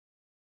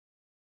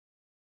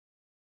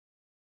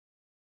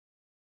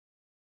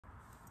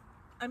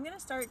I'm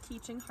gonna start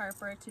teaching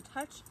Harper to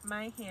touch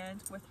my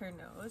hand with her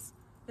nose.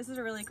 This is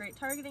a really great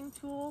targeting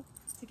tool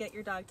to get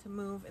your dog to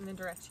move in the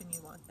direction you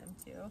want them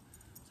to.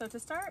 So to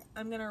start,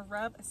 I'm gonna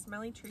rub a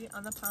smelly treat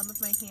on the palm of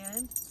my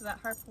hand so that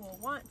Harper will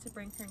want to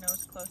bring her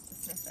nose close to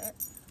sniff it.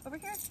 Over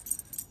here.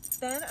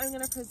 Then I'm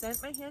gonna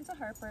present my hand to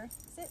Harper,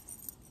 sit.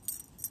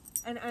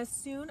 And as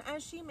soon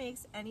as she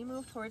makes any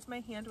move towards my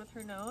hand with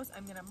her nose,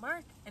 I'm gonna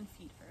mark and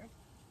feed her.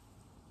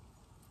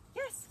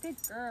 Yes, good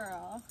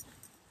girl.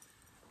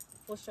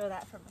 We'll show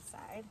that from the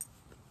side.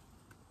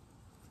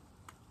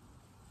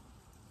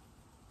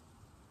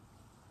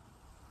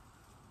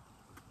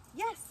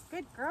 Yes,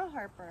 good girl,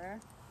 Harper.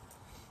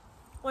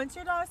 Once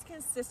your dog's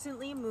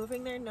consistently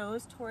moving their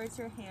nose towards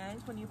your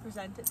hand when you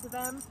present it to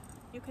them,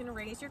 you can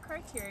raise your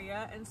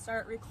criteria and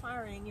start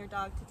requiring your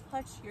dog to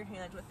touch your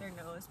hand with their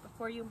nose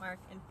before you mark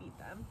and feed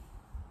them.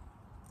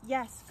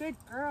 Yes, good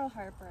girl,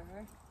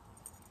 Harper.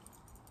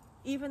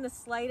 Even the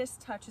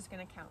slightest touch is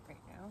going to count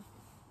right now.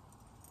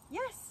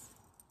 Yes.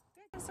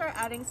 Good. Start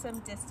adding some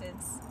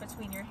distance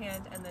between your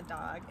hand and the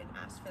dog and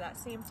ask for that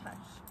same touch.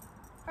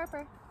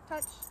 Harper,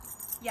 touch.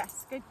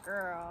 Yes, good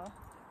girl.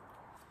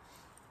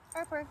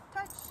 Harper,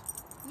 touch.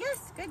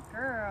 Yes, good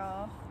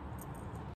girl.